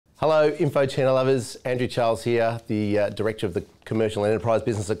Hello, Info Channel lovers. Andrew Charles here, the Director of the Commercial and Enterprise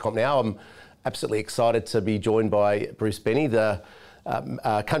Business at Compnow. I'm absolutely excited to be joined by Bruce Bennie, the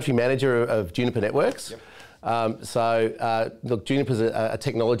Country Manager of Juniper Networks. Yep. Look, Juniper's a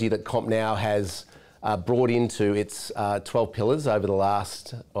technology that Compnow has brought into its 12 pillars over the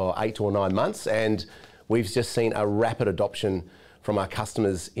last 8 or 9 months, and we've just seen a rapid adoption from our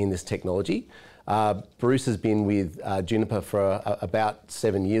customers in this technology. Bruce has been with Juniper for about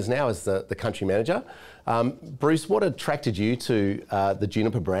 7 years now as the country manager. Bruce, what attracted you to the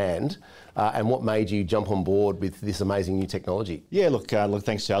Juniper brand and what made you jump on board with this amazing new technology? Yeah, look,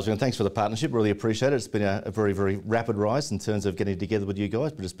 thanks, Charles, and thanks for the partnership. Really appreciate it. It's been a very, very rapid rise in terms of getting together with you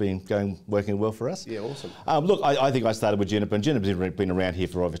guys, but it's been working well for us. Yeah, awesome. Look, I think I started with Juniper, and Juniper's been around here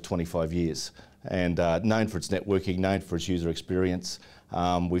for over 25 years, and known for its networking, known for its user experience.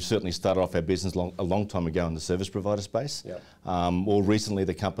 We've certainly started off our business a long time ago in the service provider space. Yep. More recently,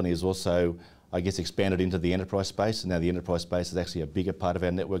 the company has also, I guess, expanded into the enterprise space, and now the enterprise space is actually a bigger part of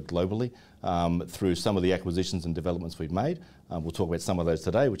our network globally through some of the acquisitions and developments we've made. We'll talk about some of those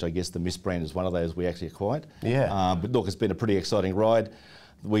today, which I guess the Mist brand is one of those we actually acquired. Yeah. But look, it's been a pretty exciting ride.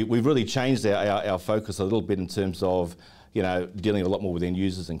 We've really changed our focus a little bit in terms of, you know, dealing a lot more with end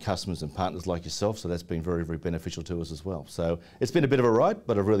users and customers and partners like yourself, so that's been very, very beneficial to us as well. So it's been a bit of a ride,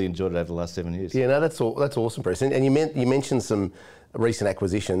 but I've really enjoyed it over the last 7 years. Yeah, no, that's awesome, Bruce. And you mentioned some recent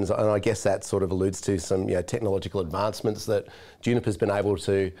acquisitions, and I guess that sort of alludes to some technological advancements that Juniper's been able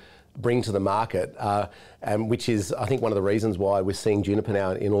to bring to the market, and which is, I think, one of the reasons why we're seeing Juniper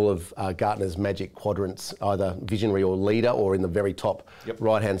now in all of Gartner's Magic Quadrants, either visionary or leader, or in the very top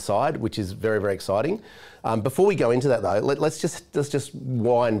right-hand side, which is very, very exciting. Before we go into that, though, let's just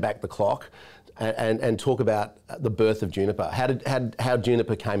wind back the clock and talk about the birth of Juniper. How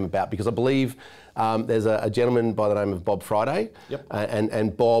Juniper came about, because I believe there's a gentleman by the name of Bob Friday,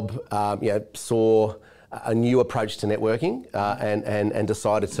 and Bob saw a new approach to networking and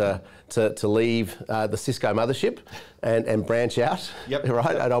decided to leave the Cisco mothership and branch out.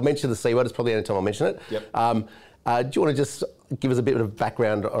 Right, and I'll mention the C word. It's probably the only time I'll mention it. Do you want to just give us a bit of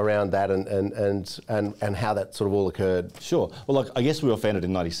background around that and how that sort of all occurred? Sure. Well, look, I guess we were founded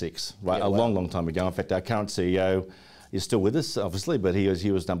in '96, right? Yeah, a long time ago. In fact, our current CEO is still with us, obviously, but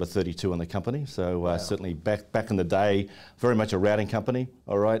he was number 32 in the company. So certainly back in the day, very much a routing company.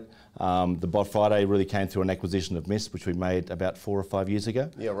 All right. The Bob Friday really came through an acquisition of Mist, which we made about 4 or 5 years ago.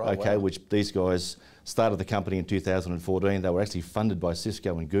 Yeah, right. Okay, wow. Which these guys started the company in 2014. They were actually funded by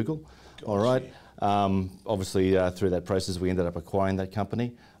Cisco and Google. Gosh, all right. Yeah. Obviously, through that process, we ended up acquiring that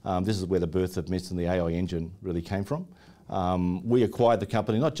company. This is where the birth of Mist and the AI engine really came from. We acquired the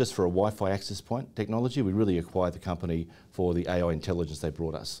company not just for a Wi-Fi access point technology, we really acquired the company for the AI intelligence they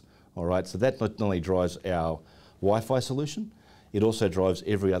brought us. All right, so that not only drives our Wi-Fi solution, it also drives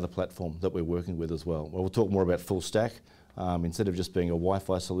every other platform that we're working with as well. We'll talk more about full stack. Instead of just being a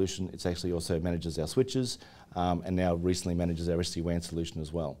Wi-Fi solution, it's actually also manages our switches and now recently manages our SD-WAN solution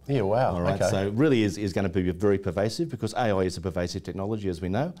as well. Yeah, wow. All right, okay. so it really is going to be very pervasive, because AI is a pervasive technology, as we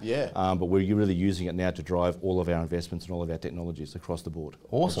know. Yeah. But we're really using it now to drive all of our investments and all of our technologies across the board.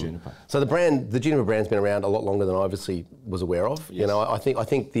 Awesome. Juniper. So the Juniper brand's been around a lot longer than I obviously was aware of. Yes. You know, I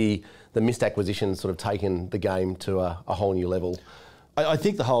think the Mist acquisition sort of taken the game to a whole new level. I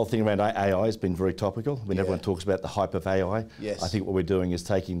think the whole thing around AI has been very topical. I mean, everyone talks about the hype of AI. Yes. I think what we're doing is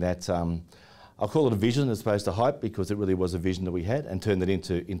taking that, I'll call it a vision as opposed to hype, because it really was a vision that we had, and turned it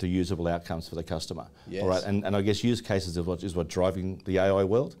into usable outcomes for the customer. Yes. All right, and I guess use cases is what driving the AI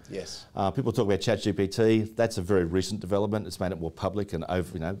world. Yes. People talk about ChatGPT. That's a very recent development. It's made it more public and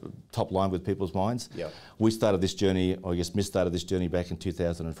top line with people's minds. Yep. We started this journey, or I guess Mist started this journey back in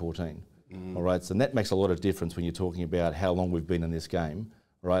 2014. All right, so that makes a lot of difference when you're talking about how long we've been in this game.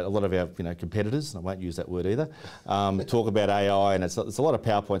 Right, a lot of our competitors, and I won't use that word either, talk about AI, and it's a lot of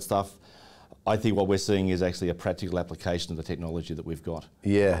PowerPoint stuff. I think what we're seeing is actually a practical application of the technology that we've got.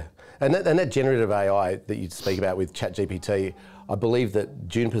 Yeah, and that generative AI that you speak about with ChatGPT, I believe that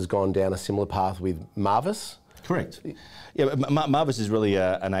Juniper's gone down a similar path with Marvis. Correct. Yeah, Marvis is really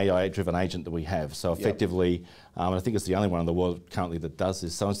an AI-driven agent that we have. So effectively, I think it's the only one in the world currently that does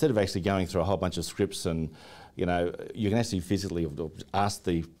this. So instead of actually going through a whole bunch of scripts and, you can actually physically ask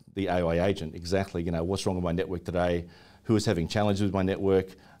the AI agent exactly, what's wrong with my network today, who is having challenges with my network,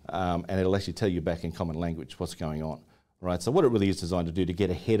 and it'll actually tell you back in common language what's going on. Right. So what it really is designed to do to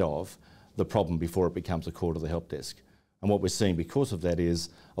get ahead of the problem before it becomes a call to the help desk. And what we're seeing because of that is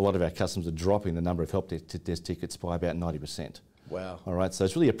a lot of our customers are dropping the number of help desk tickets by about 90%. Wow. All right, so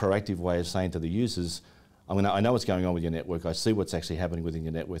it's really a proactive way of saying to the users, I mean, I know what's going on with your network. I see what's actually happening within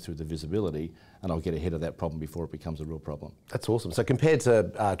your network through the visibility, and I'll get ahead of that problem before it becomes a real problem. That's awesome. So compared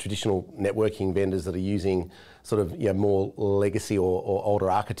to traditional networking vendors that are using sort of more legacy or older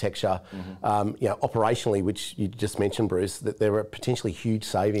architecture, operationally, which you just mentioned, Bruce, that there are potentially huge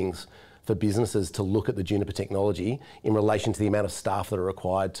savings for businesses to look at the Juniper technology in relation to the amount of staff that are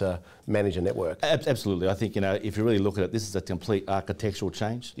required to manage a network. Absolutely. I think, if you really look at it, this is a complete architectural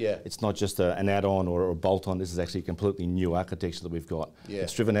change. Yeah. It's not just an add-on or a bolt-on. This is actually a completely new architecture that we've got. Yeah.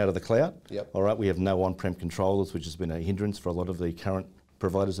 It's driven out of the cloud. Yep. All right. We have no on-prem controllers, which has been a hindrance for a lot of the current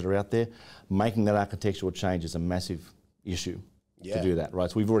providers that are out there. Making that architectural change is a massive issue to do that, right?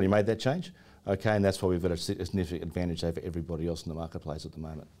 So we've already made that change. Okay, and that's why we've got a significant advantage over everybody else in the marketplace at the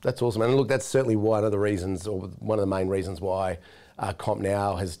moment. That's awesome. And look, that's certainly one of the reasons, or one of the main reasons why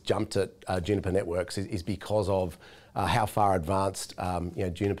Compnow has jumped at Juniper Networks is because of how far advanced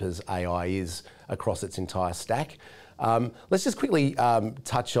Juniper's AI is across its entire stack. Let's just quickly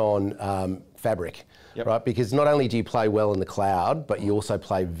touch on Fabric, right? Because not only do you play well in the cloud, but you also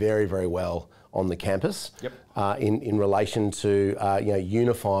play very, very well on the campus in relation to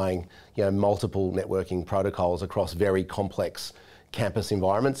unifying multiple networking protocols across very complex campus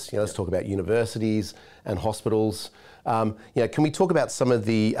environments. Let's talk about universities and hospitals. Can we talk about some of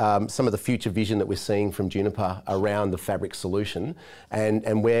the future vision that we're seeing from Juniper around the Fabric solution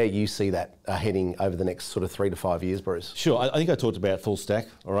and where you see that heading over the next sort of 3 to 5 years, Bruce? Sure. I think I talked about full stack.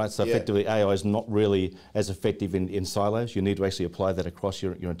 All right. So effectively, AI is not really as effective in silos. You need to actually apply that across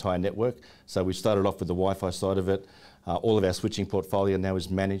your entire network. So we started off with the Wi-Fi side of it. All of our switching portfolio now is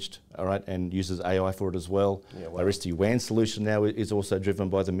managed, all right, and uses AI for it as well. Our SD-WAN solution now is also driven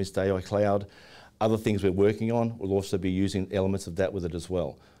by the Mist AI cloud. Other things we're working on will also be using elements of that with it as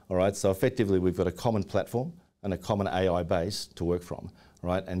well. All right, so effectively we've got a common platform and a common AI base to work from,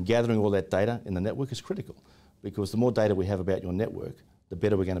 right? And gathering all that data in the network is critical because the more data we have about your network, the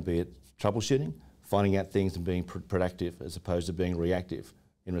better we're going to be at troubleshooting, finding out things and being productive as opposed to being reactive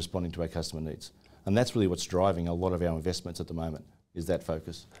in responding to our customer needs. And that's really what's driving a lot of our investments at the moment, is that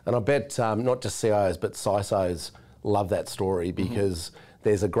focus. And I bet not just CIOs, but CISOs love that story because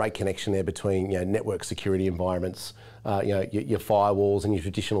there's a great connection there between network security environments, your firewalls and your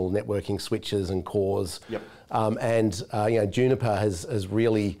traditional networking switches and cores. Juniper has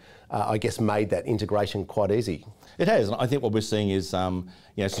really, I guess, made that integration quite easy. It has, and I think what we're seeing is,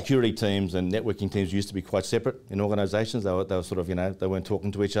 security teams and networking teams used to be quite separate in organisations. They were sort of, they weren't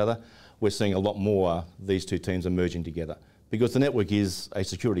talking to each other. We're seeing a lot more these two teams are merging together because the network is a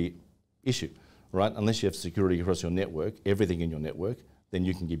security issue, right? Unless you have security across your network, everything in your network, then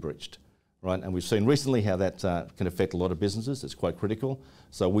you can get breached, right? And we've seen recently how that can affect a lot of businesses. It's quite critical.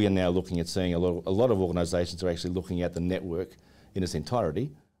 So we are now looking at seeing a lot of organisations are actually looking at the network in its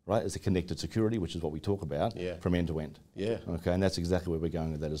entirety, right, as a connected security, which is what we talk about, from end to end. Okay, and that's exactly where we're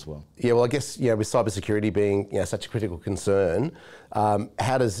going with that as well. Yeah, well, I guess with cybersecurity being such a critical concern,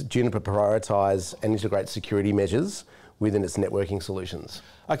 how does Juniper prioritise and integrate security measures within its networking solutions?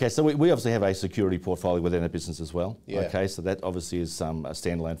 Okay, so we obviously have a security portfolio within our business as well. Okay, so that obviously is a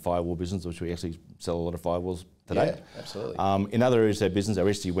standalone firewall business, which we actually sell a lot of firewalls today. Yeah, absolutely. In other areas of our business, our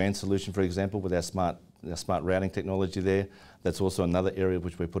SD-WAN solution, for example, with our smart routing technology there, that's also another area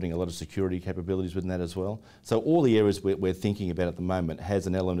which we're putting a lot of security capabilities within that as well. So all the areas we're thinking about at the moment has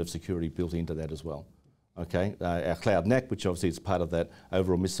an element of security built into that as well. Okay, our cloud NAC, which obviously is part of that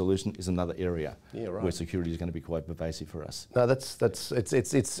overall Mist solution, is another area where security is going to be quite pervasive for us. No,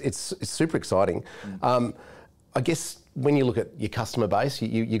 it's super exciting. I guess when you look at your customer base,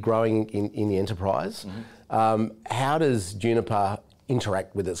 you're growing in the enterprise. How does Juniper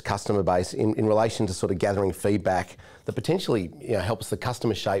interact with its customer base in relation to sort of gathering feedback that potentially helps the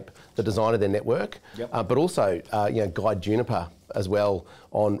customer shape the design of their network, but also guide Juniper as well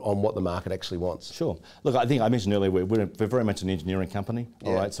on what the market actually wants? Sure. Look, I think I mentioned earlier we're very much an engineering company,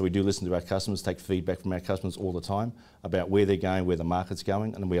 all right? So we do listen to our customers, take feedback from our customers all the time about where they're going, where the market's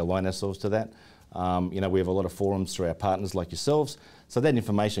going, and we align ourselves to that. We have a lot of forums through our partners like yourselves. So that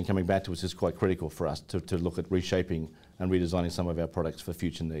information coming back to us is quite critical for us to look at reshaping and redesigning some of our products for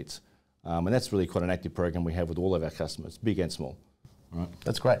future needs. And that's really quite an active program we have with all of our customers, big and small. Right.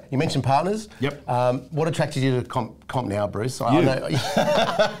 That's great. You mentioned partners. Yep. What attracted you to Compnow, Bruce? I know.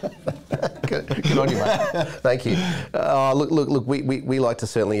 Good on you, mate. Thank you. Look. We like to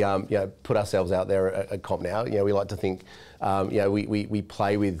certainly put ourselves out there at Compnow. We like to think we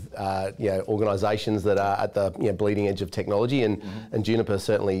play with organisations that are at the bleeding edge of technology, and Juniper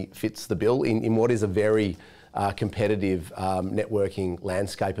certainly fits the bill in what is a very competitive networking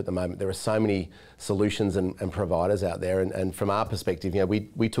landscape at the moment. There are so many solutions and providers out there, and from our perspective,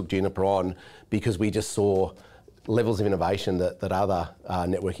 we took Juniper on because we just saw levels of innovation that other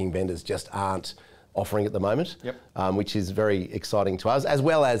networking vendors just aren't offering at the moment, which is very exciting to us, as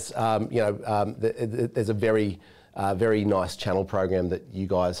well as there's a very nice channel program that you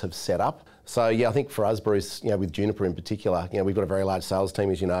guys have set up. So yeah, I think for us, Bruce, with Juniper in particular, we've got a very large sales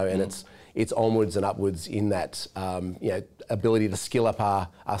team, as you know, and it's onwards and upwards in that ability to skill up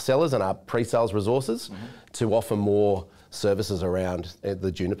our sellers and our pre-sales resources to offer more services around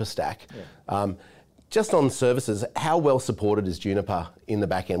the Juniper stack. Just on services, how well supported is Juniper in the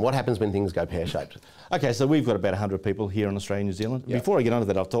back end? What happens when things go pear-shaped? Okay, so we've got about 100 people here in Australia and New Zealand. Before I get onto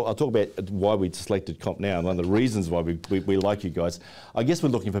that, I'll talk about why we selected Compnow and one of the reasons why we like you guys. I guess we're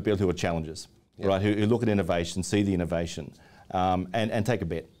looking for people who are challengers, right? Who look at innovation, see the innovation, and take a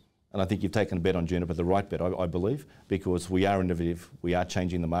bet. And I think you've taken a bet on Juniper, the right bet, I believe, because we are innovative, we are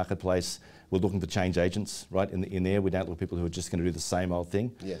changing the marketplace. We're looking for change agents, right, in there. We don't look for people who are just going to do the same old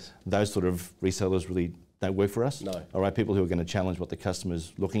thing. Those sort of resellers really don't work for us. All right, people who are going to challenge what the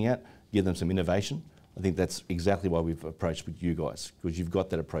customer's looking at, give them some innovation. I think that's exactly why we've approached with you guys, because you've got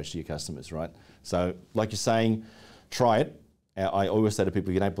that approach to your customers, right? So, like you're saying, try it. I always say to people,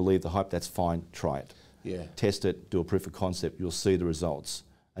 if you don't believe the hype, that's fine, try it. Test it, do a proof of concept, you'll see the results.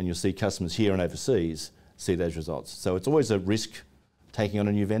 And you'll see customers here and overseas see those results. So it's always a risk taking on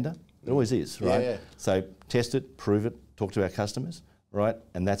a new vendor. It always is, right? So test it, prove it, talk to our customers, right?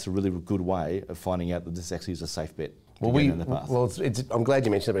 And that's a really good way of finding out that this actually is a safe bet. I'm glad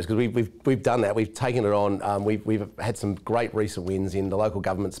you mentioned it, because we've done that. We've taken it on. We've had some great recent wins in the local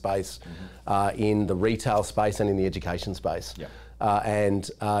government space, in the retail space, and in the education space.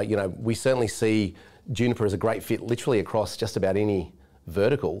 We certainly see Juniper as a great fit, literally across just about any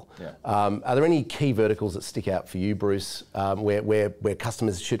vertical. Are there any key verticals that stick out for you, Bruce, where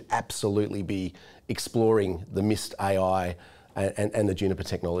customers should absolutely be exploring the Mist AI and the Juniper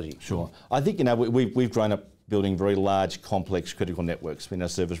technology? Sure. I think we've grown up building very large, complex, critical networks. Our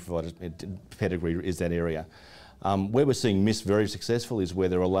service provider pedigree is that area. Where we're seeing Mist very successful is where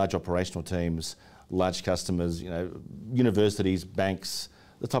there are large operational teams, large customers, universities, banks,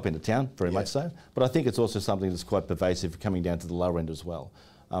 the top end of town, very much so. But I think it's also something that's quite pervasive coming down to the lower end as well.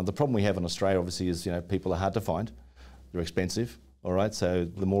 The problem we have in Australia, obviously, is people are hard to find. They're expensive, all right? So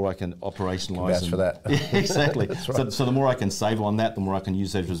the more I can operationalise... Vouch for that. Exactly. That's right. So the more I can save on that, the more I can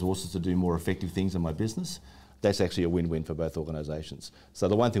use those resources to do more effective things in my business. That's actually a win-win for both organisations. So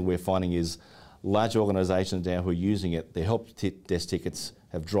the one thing we're finding is large organisations now who are using it, their help desk tickets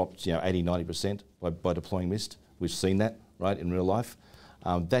have dropped 80, 90% by deploying Mist. We've seen that, right, in real life.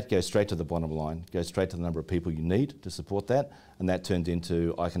 That goes straight to the bottom line, goes straight to the number of people you need to support that, and that turns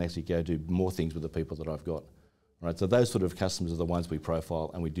into, I can actually go do more things with the people that I've got. Right, so those sort of customers are the ones we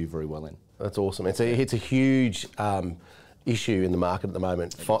profile and we do very well in. That's awesome. It's a huge issue in the market at the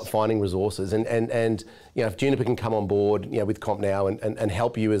moment, finding resources, and if Juniper can come on board with Compnow and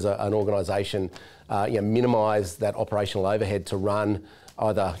help you as an organisation minimise that operational overhead to run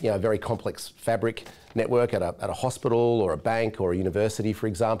either a very complex fabric network at a hospital or a bank or a university, for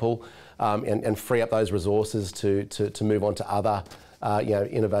example, and free up those resources to move on to other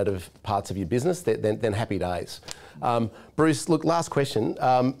innovative parts of your business, then happy days. Bruce, look, last question.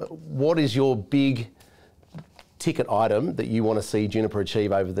 What is your big ticket item that you want to see Juniper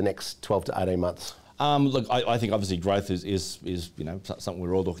achieve over the next 12 to 18 months? Look, I think obviously growth is something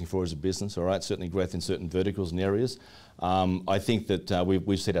we're all looking for as a business, all right? Certainly growth in certain verticals and areas. I think that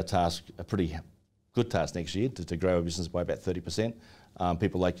we've set our task, a pretty good task next year, to grow our business by about 30%.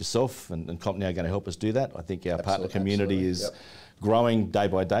 People like yourself and Compnow are going to help us do that. I think our partner community is growing day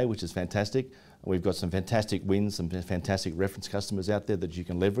by day, which is fantastic. We've got some fantastic wins, some fantastic reference customers out there that you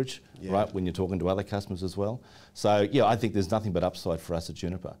can leverage, right, when you're talking to other customers as well. So, I think there's nothing but upside for us at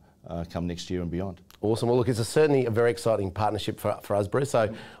Juniper come next year and beyond. Awesome. Well, look, it's certainly a very exciting partnership for us, Bruce.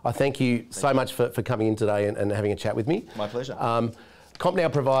 So I thank you so much for coming in today and having a chat with me. My pleasure.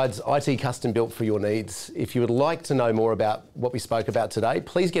 Compnow provides IT custom built for your needs. If you would like to know more about what we spoke about today,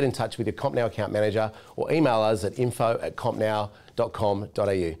 please get in touch with your Compnow account manager or email us at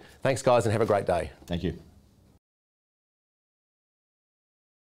info@compnow.com.au. Thanks, guys, and have a great day. Thank you.